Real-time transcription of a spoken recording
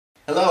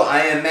Hello, I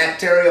am Matt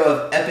Terrio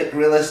of Epic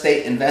Real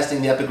Estate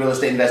Investing, the Epic Real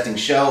Estate Investing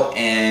Show,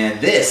 and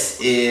this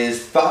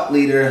is Thought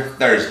Leader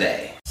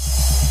Thursday.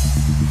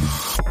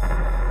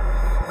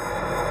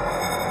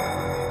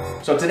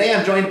 So today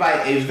I'm joined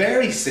by a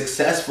very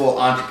successful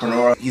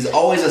entrepreneur. He's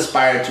always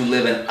aspired to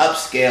live an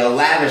upscale,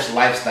 lavish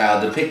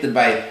lifestyle depicted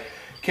by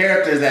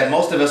characters that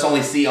most of us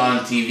only see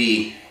on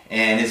TV.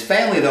 And his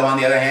family, though, on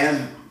the other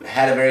hand,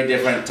 had a very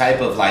different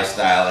type of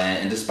lifestyle.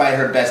 And despite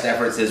her best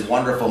efforts, his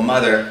wonderful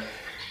mother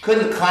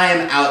couldn't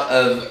climb out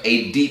of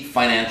a deep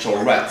financial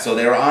rut. So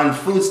they were on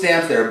food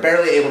stamps, they were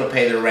barely able to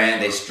pay their rent,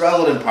 they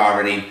struggled in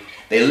poverty,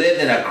 they lived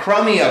in a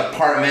crummy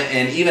apartment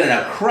and even in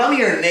a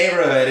crummier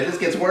neighborhood. It just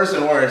gets worse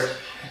and worse.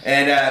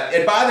 And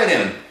it bothered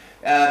him.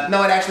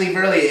 No, it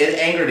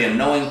angered him,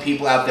 knowing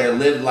people out there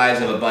lived lives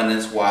of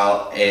abundance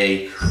while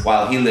he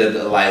lived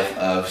a life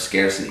of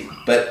scarcity.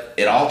 But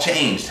it all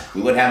changed.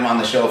 We wouldn't have him on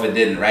the show if it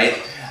didn't, right?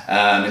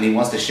 And he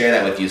wants to share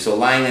that with you. So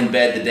lying in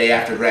bed the day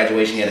after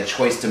graduation, he had a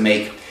choice to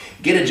make.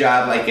 Get a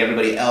job like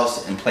everybody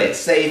else and play it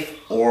safe,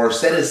 or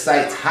set his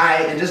sights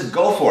high and just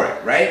go for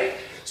it, right?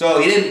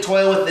 So he didn't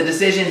toil with the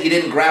decision, he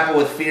didn't grapple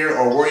with fear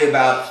or worry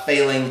about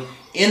failing.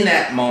 In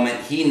that moment,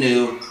 he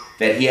knew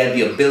that he had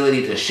the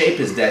ability to shape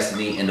his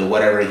destiny into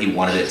whatever he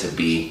wanted it to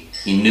be.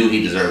 He knew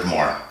he deserved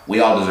more.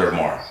 We all deserve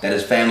more. That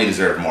his family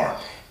deserved more.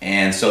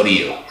 And so do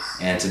you.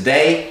 And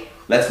today,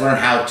 let's learn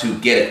how to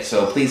get it.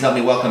 So please help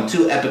me welcome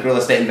to Epic Real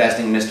Estate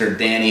Investing, Mr.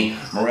 Danny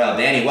Morel.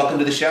 Danny, welcome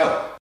to the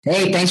show.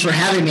 Hey, thanks for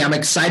having me. I'm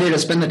excited to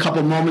spend a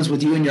couple moments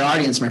with you and your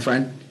audience, my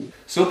friend.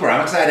 Super.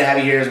 I'm excited to have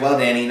you here as well,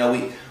 Danny. You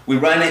know, we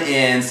run it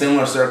in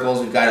similar circles.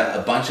 We've got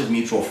a bunch of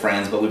mutual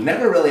friends, but we've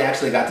never really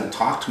actually got to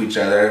talk to each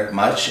other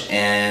much.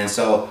 And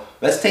so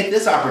let's take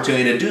this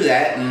opportunity to do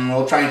that, and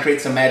we'll try and create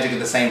some magic at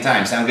the same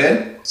time. Sound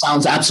good?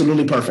 Sounds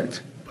absolutely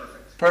perfect.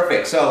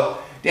 Perfect. So,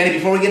 Danny,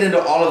 before we get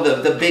into all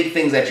of the big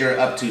things that you're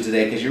up to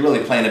today, because you're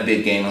really playing a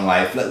big game in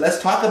life,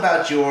 let's talk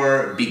about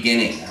your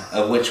beginning,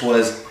 of which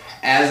was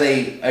as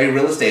a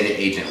real estate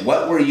agent.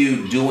 What were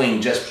you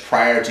doing just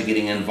prior to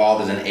getting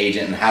involved as an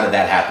agent, and how did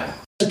that happen?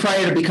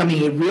 Prior to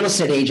becoming a real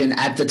estate agent,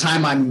 at the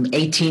time I'm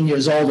 18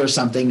 years old or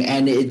something,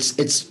 and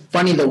it's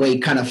funny the way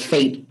kind of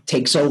fate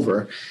takes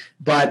over.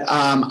 But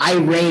I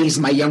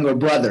raised my younger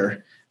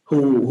brother,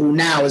 who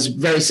now is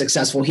very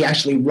successful. He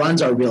actually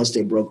runs our real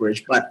estate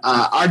brokerage, but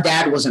our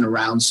dad wasn't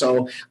around.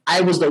 So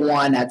I was the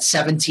one at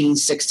 17,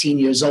 16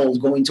 years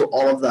old going to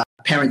all of the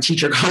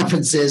parent-teacher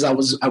conferences. I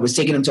was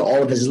taking him to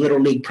all of his little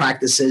league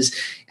practices.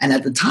 And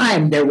at the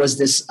time, there was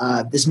this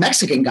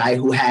Mexican guy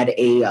who had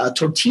a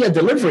tortilla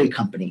delivery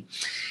company.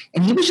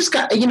 And he was just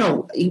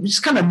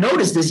kind of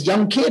noticed this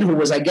young kid who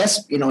was, I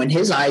guess, in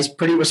his eyes,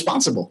 pretty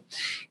responsible.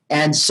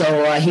 And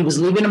so he was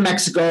leaving to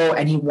Mexico,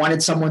 and he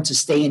wanted someone to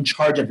stay in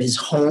charge of his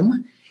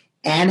home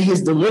and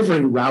his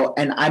delivery route.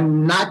 And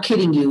I'm not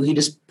kidding you. He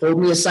just pulled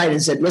me aside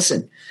and said,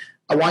 listen,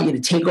 I want you to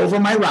take over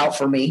my route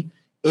for me.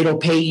 It'll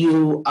pay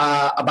you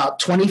about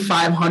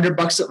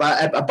 $2,500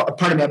 about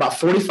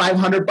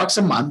 $4,500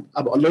 a month,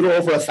 a little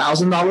over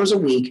 $1,000 a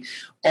week.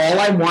 All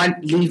I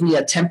want, leave me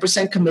a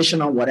 10%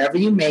 commission on whatever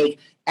you make.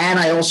 And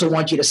I also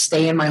want you to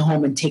stay in my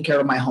home and take care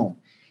of my home.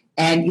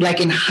 And like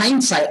in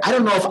hindsight, I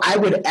don't know if I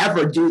would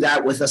ever do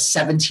that with a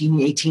 17,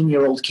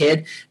 18-year-old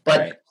kid,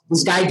 but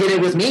this guy did it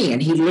with me.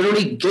 And he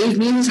literally gave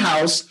me his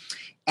house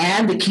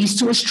and the keys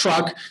to his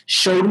truck,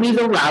 showed me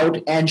the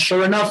route. And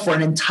sure enough, for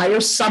an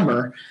entire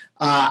summer,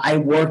 I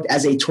worked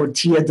as a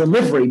tortilla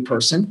delivery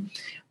person.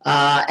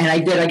 And I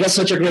did, I guess,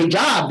 such a great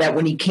job that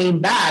when he came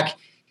back,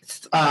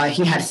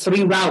 he had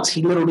 3 routes.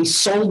 He literally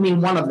sold me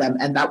one of them.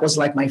 And that was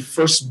like my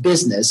first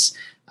business.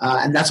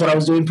 And that's what I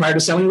was doing prior to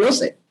selling real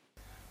estate.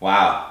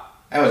 Wow.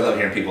 I always love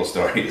hearing people's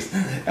stories.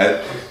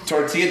 A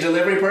tortilla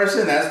delivery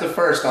person, that's the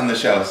first on the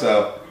show.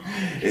 So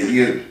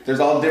there's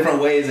all different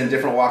ways and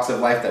different walks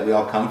of life that we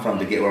all come from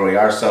to get where we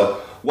are.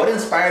 So what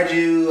inspired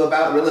you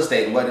about real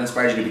estate, and what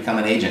inspired you to become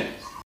an agent?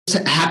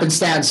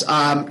 Happenstance.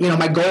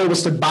 My goal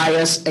was to buy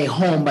us a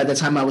home by the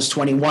time I was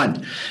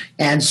 21.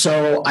 And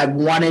so I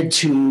wanted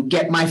to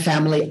get my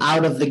family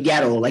out of the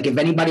ghetto. Like if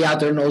anybody out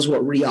there knows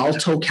what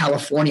Rialto,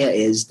 California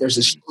is, there's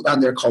a street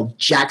down there called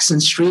Jackson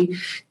Street.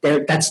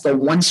 That's the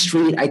one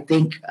street, I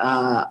think,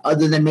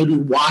 other than maybe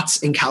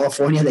Watts in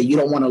California, that you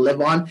don't want to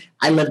live on.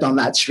 I lived on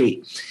that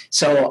street.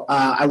 So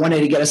I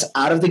wanted to get us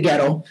out of the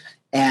ghetto.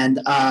 And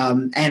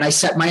I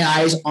set my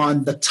eyes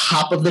on the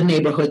top of the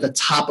neighborhood, the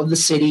top of the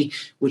city,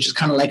 which is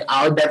kind of like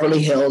our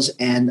Beverly Hills.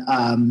 And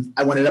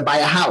I wanted to buy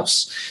a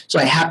house. So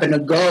I happened to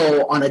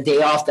go on a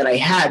day off that I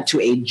had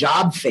to a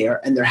job fair,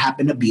 and there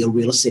happened to be a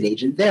real estate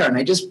agent there. And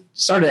I just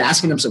started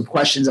asking him some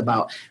questions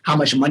about how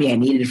much money I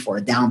needed for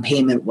a down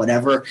payment,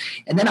 whatever.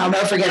 And then I'll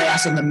never forget, I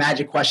asked him the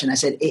magic question. I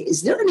said,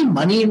 is there any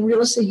money in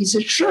real estate? He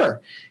said,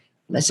 sure.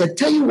 And I said,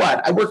 tell you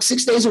what, I work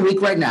 6 days a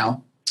week right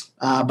now,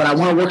 but I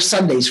want to work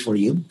Sundays for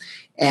you.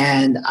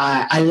 And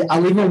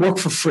I'll even work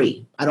for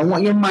free. I don't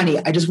want your money.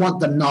 I just want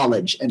the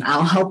knowledge, and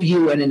I'll help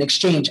you. And in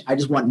exchange, I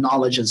just want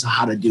knowledge as to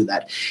how to do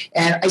that.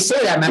 And I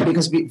say that, man,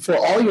 because for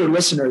all your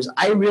listeners,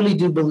 I really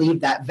do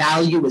believe that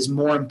value is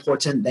more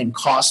important than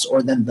cost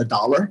or than the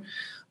dollar.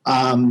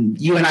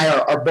 You and I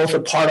are both a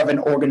part of an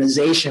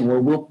organization where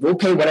we'll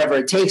pay whatever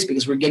it takes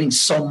because we're getting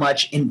so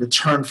much in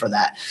return for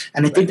that.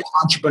 And I think that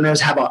entrepreneurs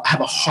have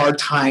a hard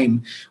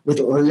time with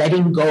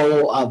letting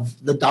go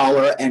of the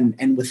dollar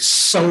and with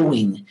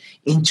sowing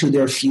into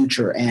their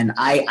future. And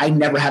I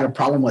never had a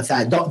problem with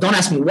that. Don't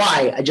ask me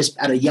why. I just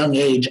at a young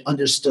age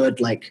understood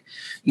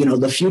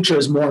the future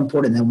is more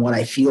important than what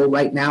I feel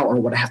right now or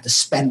what I have to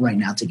spend right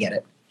now to get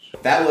it.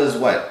 That was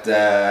what,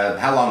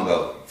 how long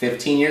ago?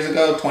 15 years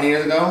ago? 20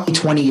 years ago?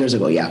 20 years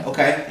ago, yeah.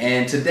 Okay.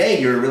 And today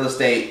your real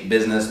estate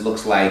business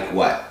looks like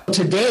what?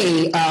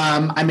 Today,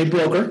 I'm a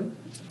broker.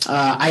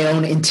 I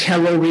own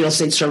Intero Real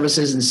Estate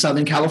Services in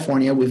Southern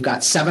California. We've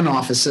got 7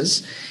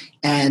 offices.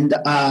 And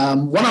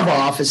one of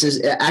our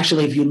offices,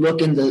 actually, if you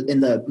look in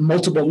the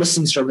multiple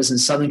listing service in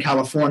Southern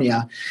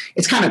California,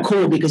 it's kind of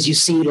cool because you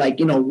see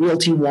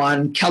Realty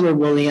One, Keller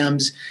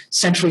Williams,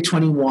 Century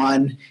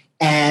 21,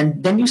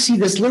 and then you see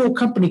this little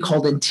company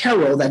called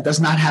Intero that does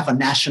not have a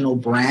national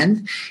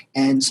brand.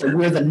 And so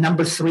we're the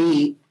number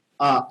 3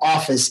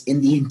 office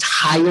in the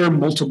entire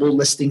multiple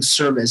listing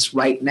service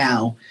right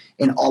now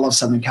in all of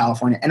Southern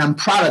California. And I'm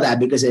proud of that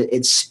because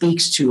it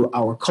speaks to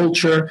our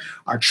culture,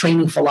 our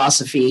training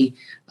philosophy.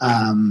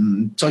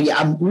 So yeah,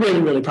 I'm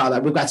really, really proud of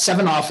that. We've got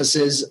 7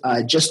 offices,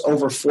 just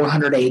over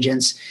 400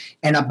 agents,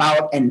 and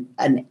about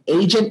an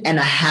agent and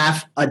a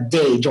half a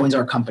day joins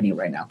our company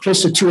right now.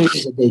 Close to 2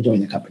 agents a day join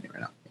the company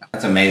right now.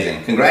 That's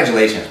amazing.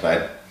 Congratulations,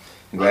 bud.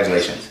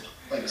 Congratulations.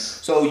 Thanks.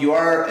 So you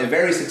are a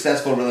very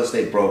successful real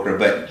estate broker,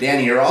 but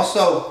Danny, you're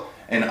also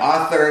an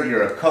author,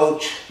 you're a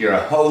coach, you're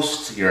a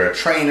host, you're a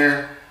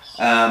trainer.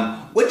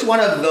 Which one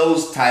of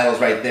those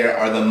titles right there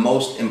are the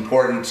most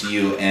important to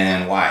you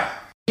and why?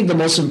 I think the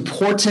most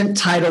important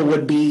title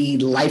would be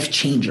life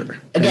changer.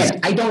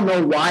 Again, I don't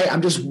know why.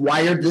 I'm just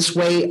wired this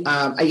way.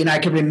 I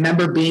can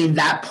remember being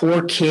that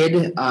poor kid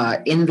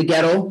in the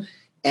ghetto.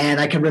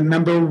 And I can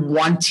remember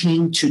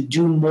wanting to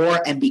do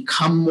more and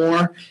become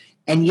more.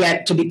 And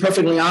yet, to be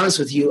perfectly honest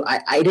with you,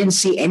 I didn't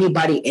see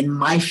anybody in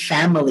my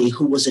family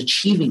who was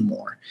achieving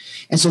more.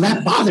 And so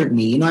that bothered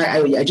me.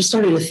 I just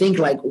started to think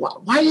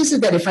why is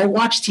it that if I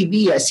watch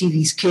TV, I see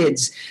these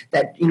kids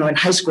that, in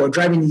high school are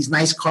driving these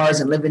nice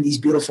cars and live in these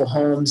beautiful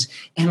homes.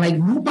 And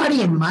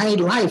nobody in my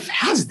life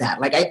has that.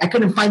 I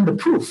couldn't find the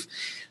proof.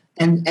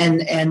 And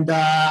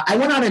I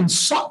went out and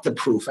sought the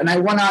proof, and I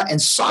went out and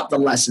sought the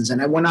lessons,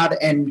 and I went out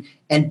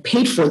and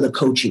paid for the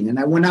coaching, and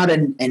I went out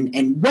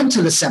and went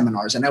to the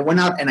seminars, and I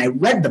went out and I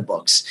read the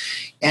books.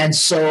 And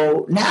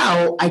so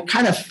now I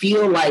kind of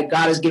feel like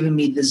God has given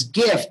me this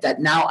gift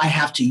that now I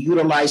have to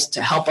utilize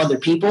to help other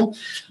people.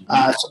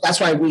 So that's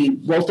why we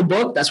wrote the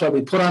book. That's why we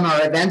put on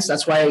our events.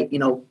 That's why,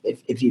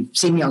 if you've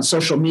seen me on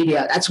social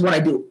media, that's what I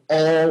do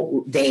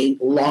all day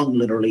long,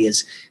 literally,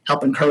 is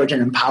help encourage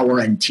and empower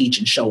and teach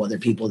and show other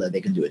people that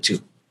they can do it too.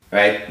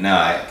 Right? No,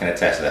 I can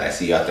attest to that. I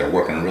see you out there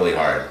working really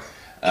hard.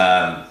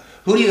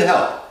 Who do you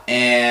help,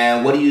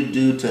 and what do you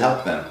do to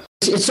help them?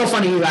 It's so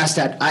funny you asked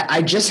that.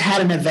 I just had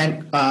an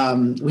event.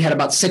 We had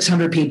about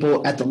 600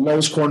 people at the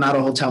Loews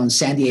Coronado Hotel in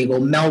San Diego.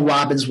 Mel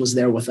Robbins was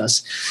there with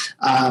us.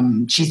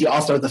 She's the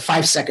author of The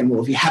 5-Second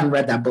Rule. If you haven't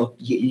read that book,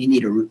 you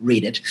need to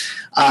read it.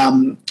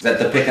 Is that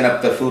the picking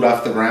up the food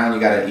off the ground? You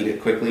got to eat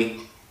it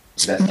quickly?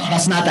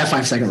 That's not that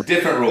 5-second rule.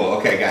 Different rule.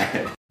 Okay, got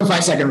it. The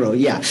 5-second rule,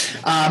 yeah.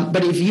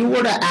 But if you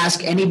were to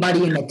ask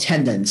anybody in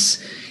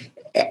attendance,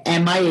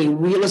 am I a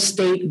real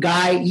estate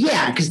guy?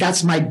 Yeah, because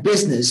that's my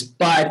business.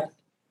 But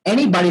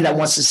anybody that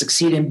wants to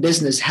succeed in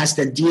business has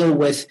to deal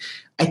with,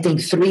 I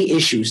think, 3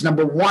 issues.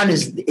 Number one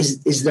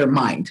is their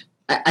mind.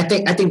 I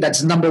think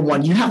that's number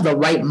one. You have the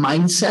right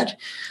mindset,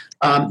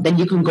 then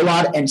you can go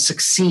out and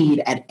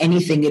succeed at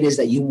anything it is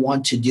that you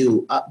want to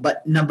do.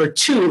 But number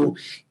 2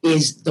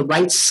 is the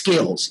right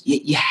skills.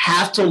 You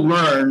have to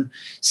learn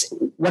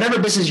whatever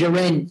business you're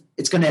in.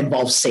 It's going to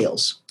involve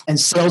sales, and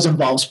sales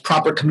involves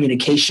proper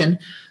communication.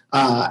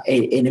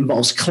 It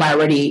involves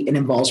clarity, it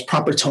involves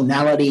proper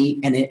tonality,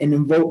 and it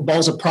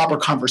involves a proper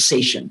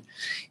conversation.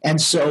 And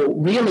so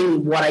really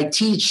what I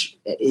teach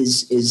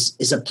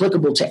is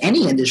applicable to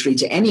any industry,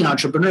 to any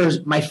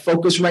entrepreneurs. My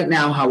focus right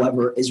now,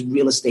 however, is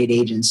real estate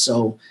agents.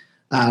 So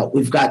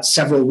we've got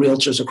several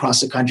realtors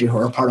across the country who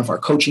are part of our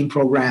coaching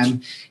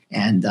program.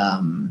 And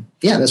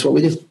that's what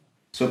we do.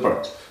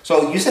 Super.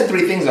 So you said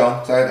 3 things,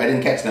 though. Sorry, I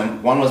didn't catch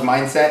them. One was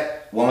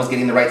mindset. One was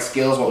getting the right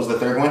skills. What was the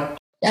third one?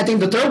 I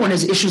think the third one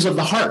is issues of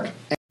the heart.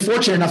 I'm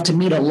fortunate enough to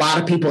meet a lot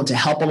of people and to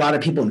help a lot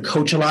of people and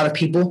coach a lot of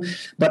people.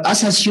 But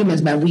us as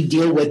humans, man, we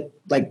deal with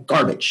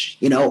garbage.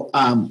 We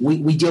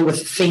deal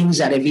with things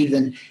that have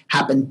even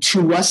happened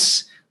to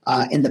us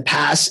in the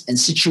past, and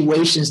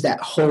situations that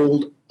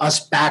hold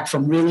us back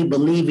from really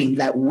believing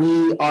that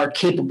we are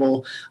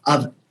capable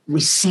of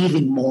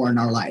receiving more in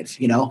our life,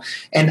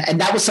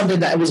 and that was something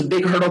that was a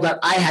big hurdle that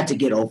I had to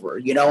get over.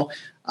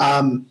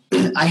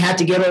 I had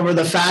to get over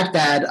the fact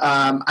that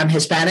I'm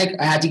Hispanic.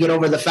 I had to get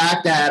over the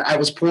fact that I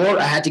was poor.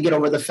 I had to get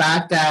over the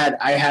fact that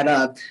I had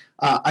a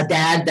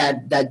dad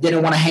that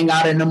didn't want to hang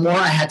out anymore.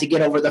 I had to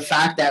get over the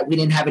fact that we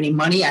didn't have any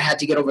money. I had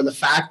to get over the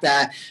fact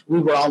that we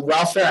were on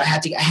welfare. I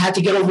had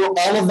to get over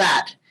all of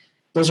that.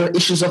 Those are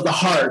issues of the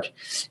heart.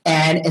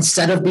 And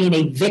instead of being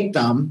a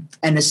victim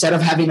and instead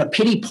of having a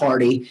pity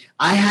party,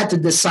 I had to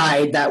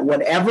decide that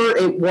whatever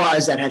it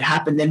was that had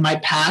happened in my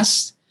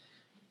past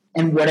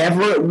and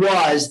whatever it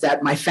was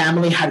that my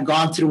family had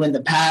gone through in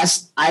the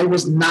past, I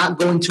was not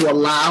going to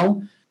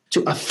allow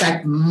to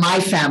affect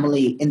my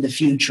family in the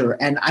future.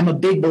 And I'm a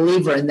big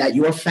believer in that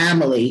your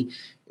family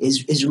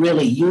is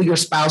really you, your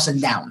spouse,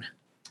 and down.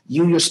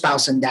 You, your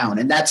spouse, and down.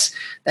 And that's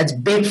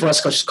big for us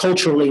because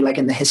culturally, like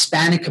in the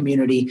Hispanic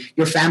community,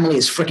 your family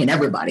is freaking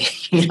everybody,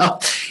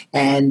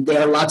 and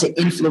they're allowed to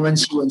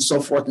influence you and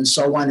so forth and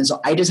so on. And so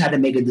I just had to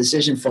make a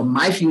decision for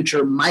my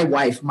future, my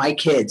wife, my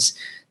kids,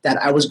 that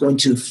I was going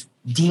to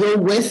deal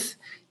with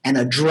and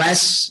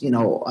address,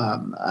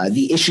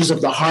 the issues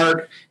of the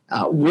heart,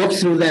 work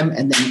through them,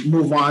 and then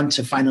move on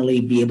to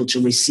finally be able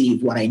to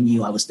receive what I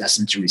knew I was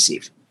destined to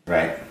receive.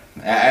 Right.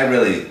 I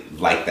really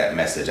like that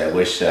message. I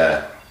wish,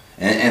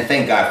 and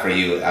thank God for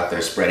you out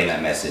there spreading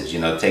that message,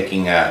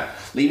 taking,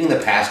 leaving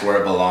the past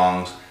where it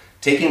belongs,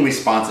 taking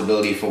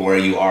responsibility for where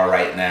you are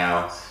right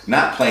now,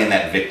 not playing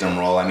that victim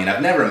role. I mean,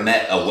 I've never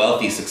met a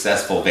wealthy,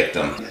 successful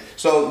victim.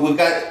 So you've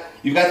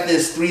got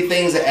this 3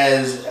 things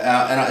as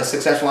a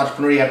successful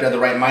entrepreneur. You have to have the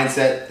right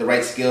mindset, the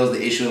right skills,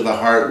 the issue of the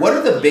heart. What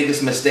are the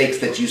biggest mistakes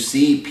that you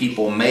see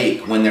people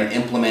make when they're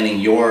implementing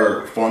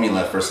your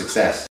formula for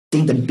success? I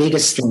think the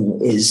biggest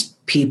thing is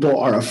people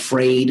are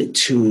afraid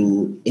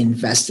to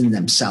invest in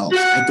themselves.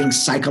 I think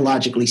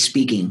psychologically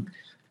speaking,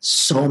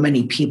 so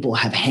many people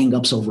have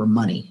hangups over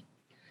money.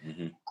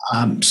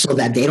 So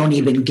that they don't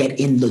even get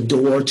in the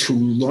door to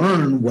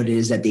learn what it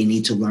is that they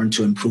need to learn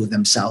to improve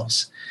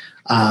themselves.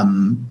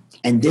 And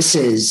this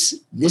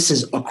is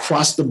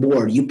across the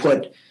board. You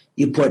put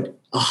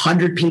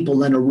 100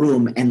 people in a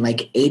room and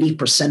like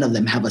 80% of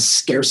them have a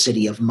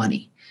scarcity of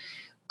money.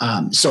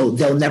 So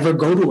they'll never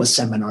go to a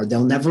seminar.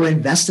 They'll never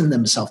invest in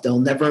themselves. They'll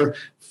never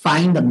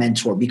find a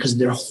mentor because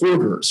they're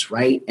hoarders,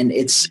 right? And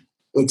it's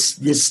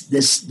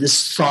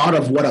this thought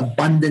of what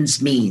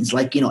abundance means.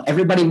 Like,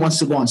 everybody wants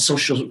to go on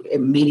social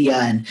media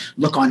and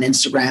look on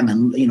Instagram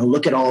and,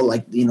 look at all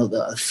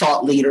the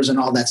thought leaders and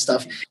all that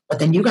stuff. But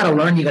then you got to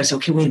learn, you got to say,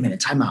 okay, wait a minute,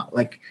 time out.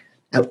 Like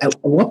at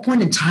what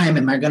point in time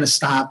am I going to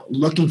stop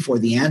looking for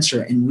the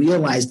answer and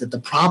realize that the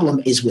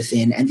problem is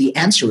within and the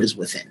answer is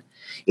within?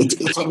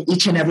 It's in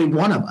each and every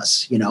one of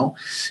us,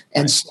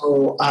 And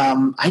so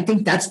I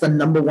think that's the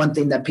number one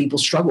thing that people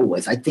struggle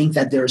with. I think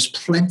that there's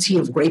plenty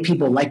of great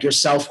people like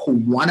yourself who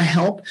want to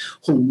help,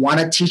 who want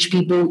to teach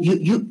people.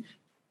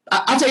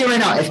 I'll tell you right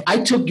now, if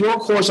I took your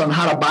course on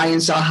how to buy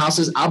and sell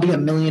houses, I'll be a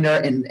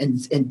millionaire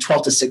in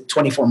 12 to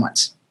 24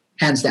 months,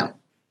 hands down.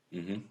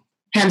 Mm-hmm.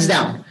 Hands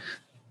down.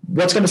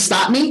 What's going to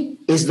stop me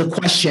is the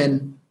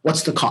question,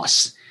 what's the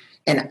cost?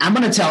 And I'm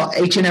going to tell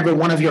each and every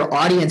one of your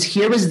audience,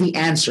 here is the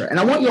answer. And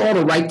I want you all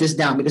to write this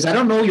down because I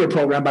don't know your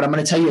program, but I'm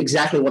going to tell you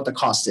exactly what the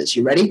cost is.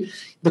 You ready?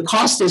 The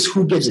cost is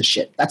who gives a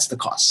shit. That's the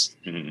cost.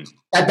 Mm-hmm.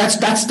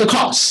 That's the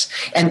cost.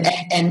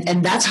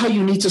 And that's how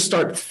you need to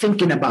start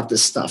thinking about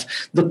this stuff.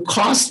 The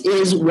cost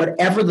is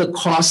whatever the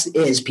cost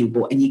is,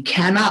 people. And you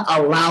cannot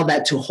allow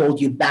that to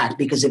hold you back,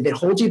 because if it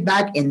holds you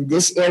back in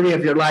this area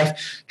of your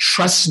life,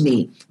 trust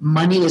me,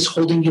 money is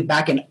holding you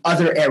back in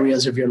other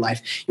areas of your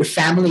life. Your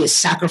family is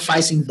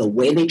sacrificing the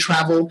way they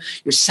travel.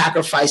 You're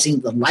sacrificing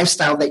the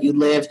lifestyle that you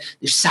live.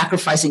 You're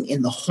sacrificing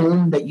in the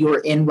home that you're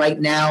in right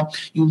now.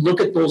 You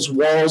look at those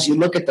walls, you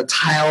look at the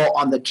tile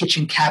on the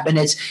kitchen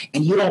cabinets,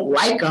 and you don't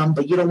like them,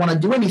 but you don't want to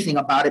do anything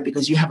about it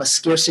because you have a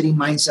scarcity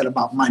mindset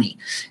about money.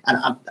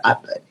 And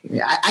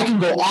I can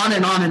go on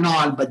and on and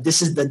on, but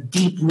this is the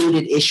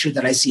deep-rooted issue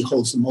that I see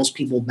holds the most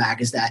people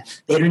back, is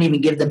that they don't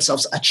even give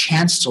themselves a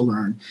chance to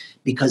learn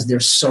because they're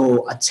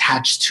so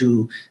attached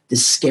to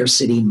this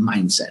scarcity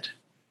mindset.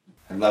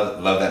 I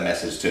love that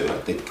message too. I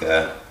think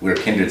we're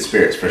kindred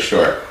spirits for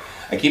sure.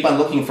 I keep on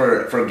looking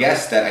for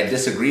guests that I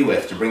disagree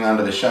with to bring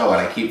onto the show,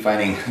 and I keep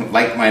finding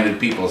like-minded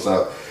people,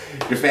 so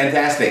you're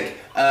fantastic.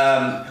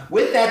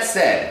 With that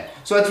said,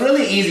 so it's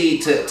really easy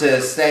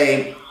to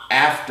say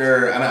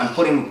after, I'm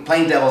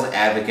playing devil's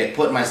advocate,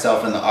 putting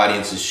myself in the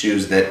audience's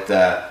shoes that,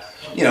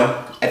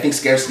 I think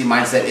scarcity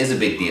mindset is a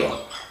big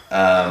deal.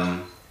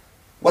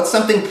 What's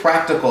something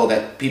practical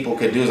that people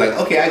could do? Is like,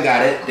 okay, I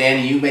got it.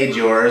 Danny, you made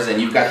yours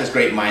and you've got this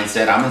great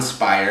mindset. I'm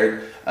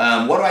inspired.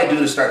 What do I do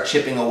to start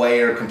chipping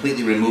away or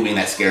completely removing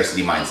that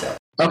scarcity mindset?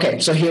 Okay,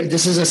 so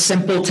this is a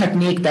simple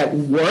technique that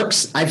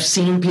works. I've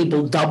seen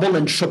people double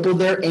and triple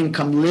their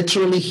income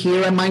literally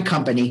here in my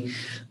company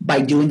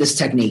by doing this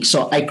technique.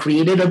 So I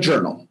created a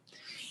journal.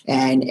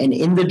 And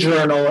in the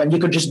journal, and you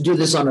could just do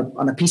this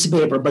on a piece of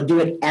paper, but do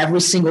it every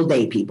single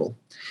day, people.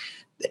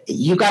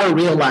 You got to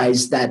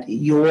realize that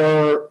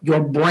your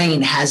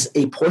brain has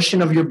a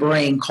portion of your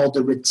brain called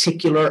the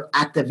reticular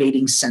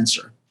activating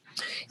sensor.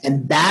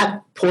 And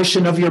that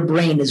portion of your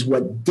brain is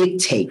what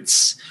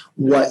dictates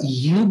what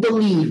you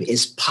believe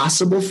is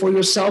possible for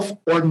yourself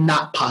or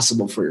not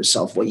possible for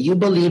yourself, what you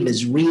believe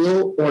is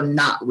real or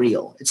not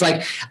real. It's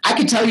like, I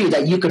can tell you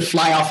that you could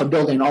fly off a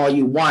building all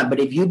you want, but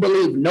if you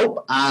believe,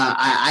 nope,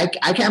 I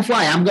can't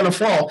fly, I'm going to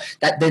fall,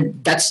 then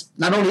that's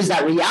not only is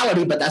that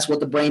reality, but that's what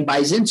the brain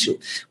buys into.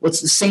 Well,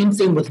 it's the same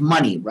thing with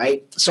money,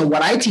 right? So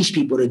what I teach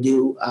people to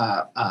do,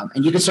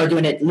 and you can start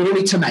doing it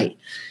literally tonight,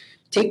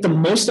 take the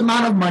most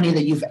amount of money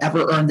that you've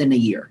ever earned in a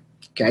year,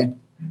 okay?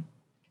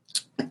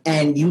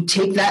 And you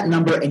take that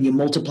number and you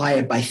multiply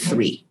it by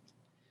 3.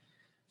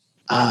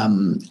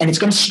 And it's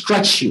going to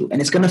stretch you,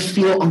 and it's going to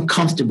feel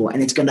uncomfortable,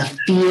 and it's going to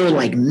feel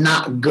like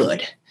not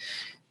good.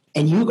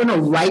 And you're going to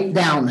write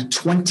down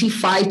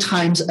 25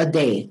 times a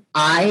day,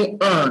 I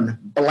earn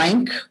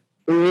blank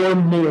or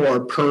more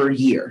per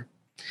year.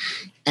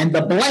 And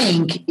the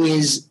blank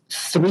is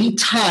 3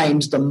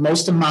 times the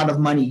most amount of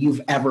money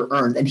you've ever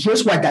earned. And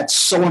here's why that's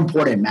so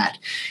important, Matt.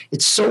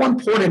 It's so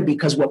important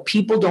because what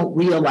people don't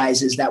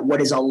realize is that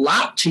what is a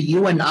lot to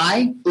you and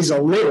I is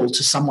a little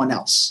to someone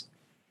else.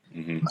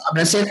 Mm-hmm. I'm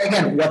going to say that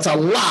again. What's a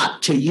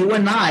lot to you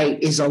and I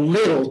is a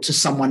little to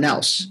someone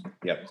else.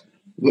 Yep.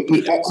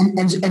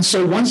 And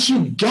so once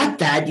you get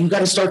that, you got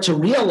to start to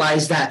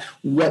realize that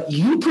what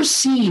you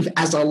perceive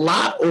as a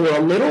lot or a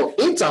little,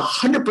 it's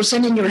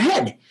 100% in your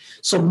head.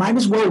 So might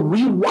as well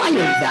rewire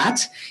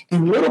that.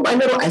 And little by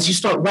little, as you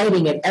start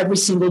writing it every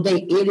single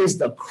day, it is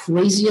the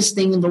craziest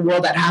thing in the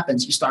world that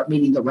happens. You start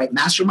meeting the right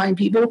mastermind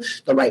people,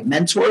 the right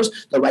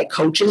mentors, the right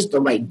coaches,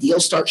 the right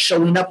deals start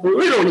showing up.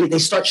 Literally, they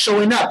start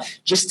showing up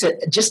just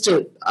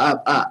to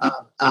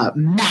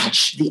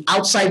match the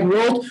outside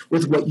world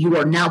with what you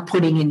are now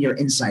putting in your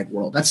inside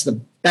world. That's the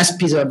best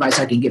piece of advice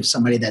I can give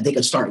somebody that they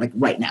could start like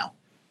right now.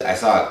 I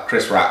saw a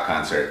Chris Rock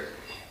concert,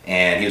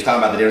 and he was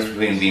talking about the difference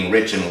between being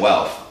rich and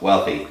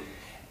wealthy.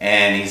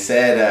 And he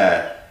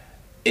said,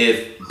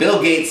 if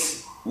Bill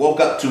Gates woke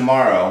up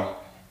tomorrow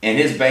and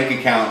his bank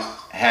account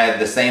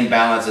had the same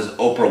balance as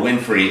Oprah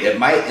Winfrey, it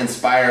might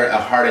inspire a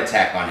heart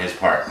attack on his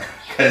part.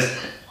 Because,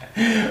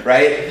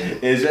 right?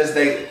 It's just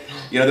like,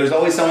 there's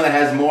always someone that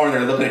has more and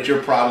they're looking at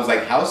your problems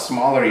like, how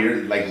small are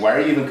you? Like, why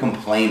are you even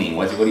complaining?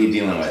 What are you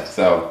dealing with?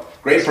 So,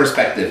 great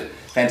perspective.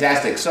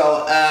 Fantastic.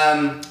 So,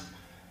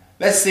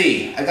 let's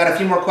see. I got a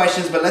few more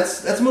questions, but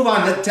let's move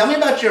on. Tell me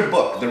about your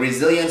book, The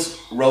Resilience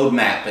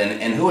Roadmap,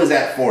 and who is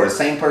that for? The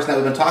same person that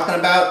we've been talking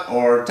about,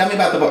 or tell me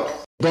about the book.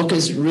 The book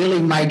is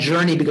really my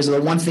journey because the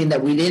one thing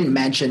that we didn't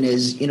mention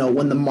is,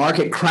 when the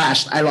market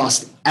crashed, I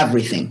lost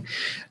everything.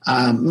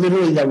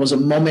 Literally, there was a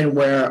moment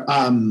where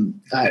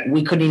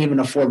we couldn't even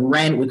afford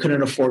rent. We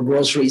couldn't afford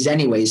groceries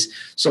anyways.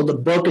 So the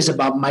book is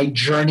about my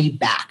journey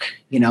back,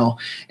 and I'll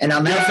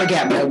never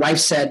forget, my wife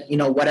said,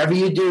 whatever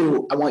you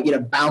do, I want you to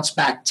bounce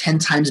back 10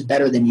 times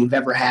better than you've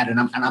ever had. And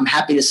I'm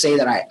happy to say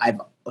that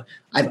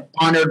I've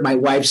honored my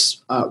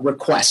wife's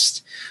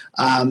request.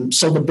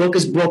 So the book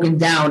is broken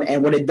down,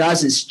 and what it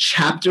does is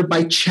chapter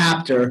by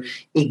chapter,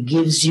 it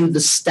gives you the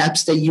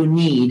steps that you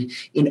need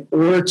in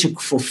order to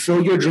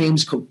fulfill your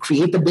dreams,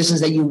 create the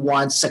business that you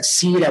want,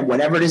 succeed at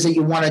whatever it is that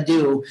you want to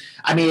do.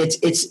 I mean,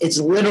 it's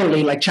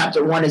literally like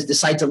chapter 1 is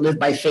decide to live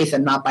by faith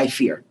and not by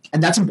fear.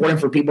 And that's important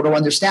for people to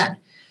understand,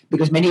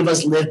 because many of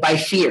us live by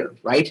fear,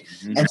 right?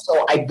 Mm-hmm. And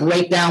so I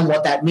break down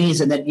what that means.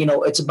 And then,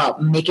 it's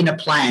about making a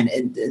plan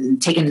and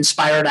taking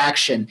inspired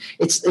action.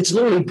 It's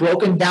literally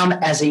broken down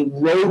as a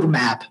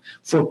roadmap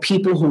for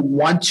people who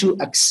want to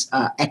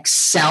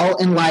excel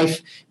in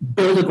life,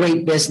 build a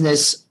great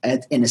business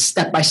in a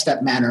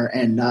step-by-step manner.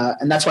 And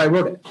that's why I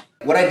wrote it.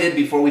 What I did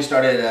before we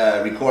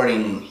started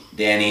recording,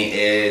 Danny,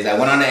 is I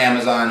went onto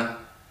Amazon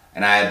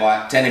and I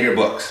bought 10 of your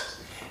books.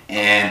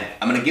 And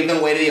I'm going to give them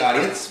away to the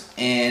audience.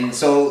 And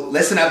so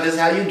listen up, this is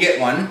how you get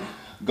one.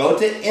 Go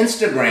to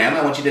Instagram.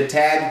 I want you to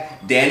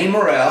tag Danny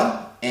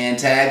Morel and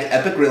tag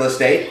Epic Real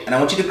Estate. And I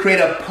want you to create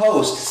a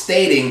post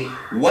stating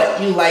what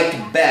you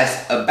liked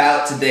best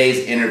about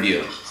today's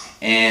interview.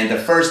 And the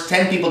first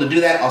 10 people to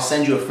do that, I'll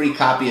send you a free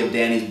copy of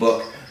Danny's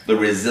book, The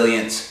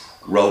Resilience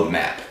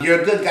Roadmap.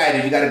 You're a good guy,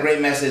 dude. You got a great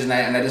message, and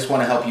I just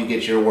want to help you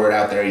get your word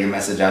out there, your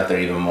message out there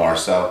even more.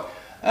 So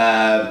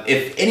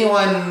if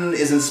anyone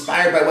is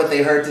inspired by what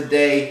they heard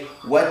today,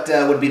 what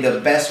would be the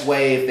best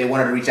way, if they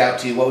wanted to reach out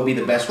to you, what would be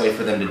the best way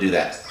for them to do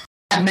that?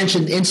 I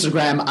mentioned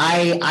Instagram.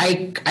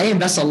 I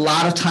invest a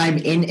lot of time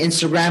in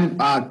Instagram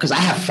because I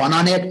have fun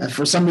on it.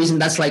 For some reason,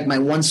 that's like my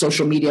one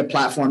social media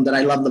platform that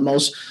I love the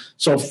most.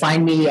 So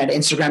find me at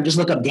Instagram. Just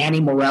look up Danny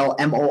Morel,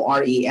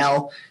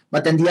 Morel.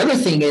 But then the other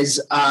thing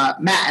is,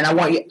 Matt, and I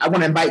want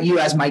to invite you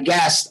as my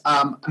guest.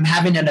 I'm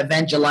having an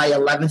event July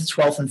 11th,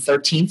 12th, and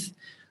 13th.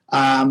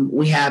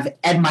 We have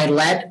Ed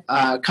Milet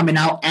coming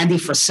out, Andy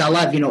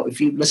Frisella. If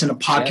you listen to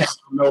podcasts, yes.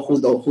 You know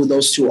who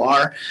those two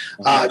are.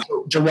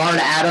 Gerard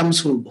Adams,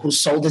 who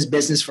sold his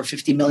business for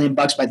 $50 million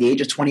by the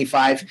age of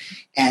 25,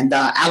 and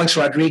Alex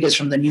Rodriguez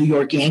from the New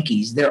York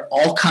Yankees. They're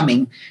all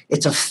coming.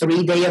 It's a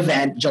 3-day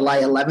event,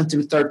 July 11th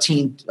through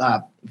 13th.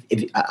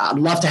 I'd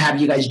love to have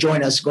you guys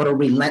join us. Go to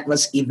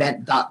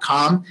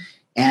relentlessevent.com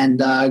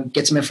and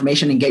get some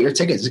information and get your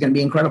tickets. It's going to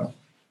be incredible.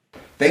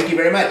 Thank you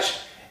very much.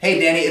 Hey,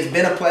 Danny, it's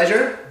been a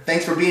pleasure.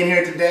 Thanks for being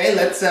here today.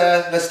 Let's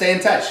stay in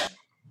touch.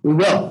 We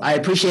will. I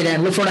appreciate it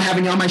and look forward to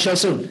having you on my show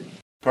soon.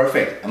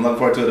 Perfect. I'm looking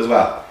forward to it as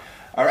well.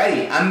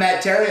 Alrighty, I'm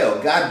Matt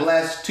Theriault. God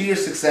bless. To your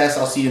success.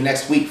 I'll see you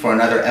next week for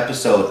another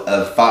episode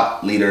of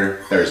Thought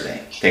Leader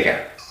Thursday. Take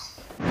care.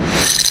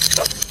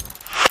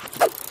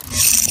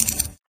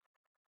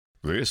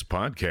 This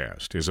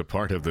podcast is a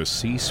part of the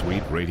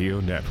C-Suite Radio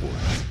Network.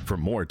 For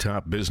more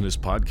top business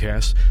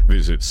podcasts,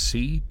 visit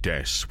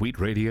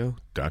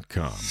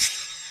c-suiteradio.com.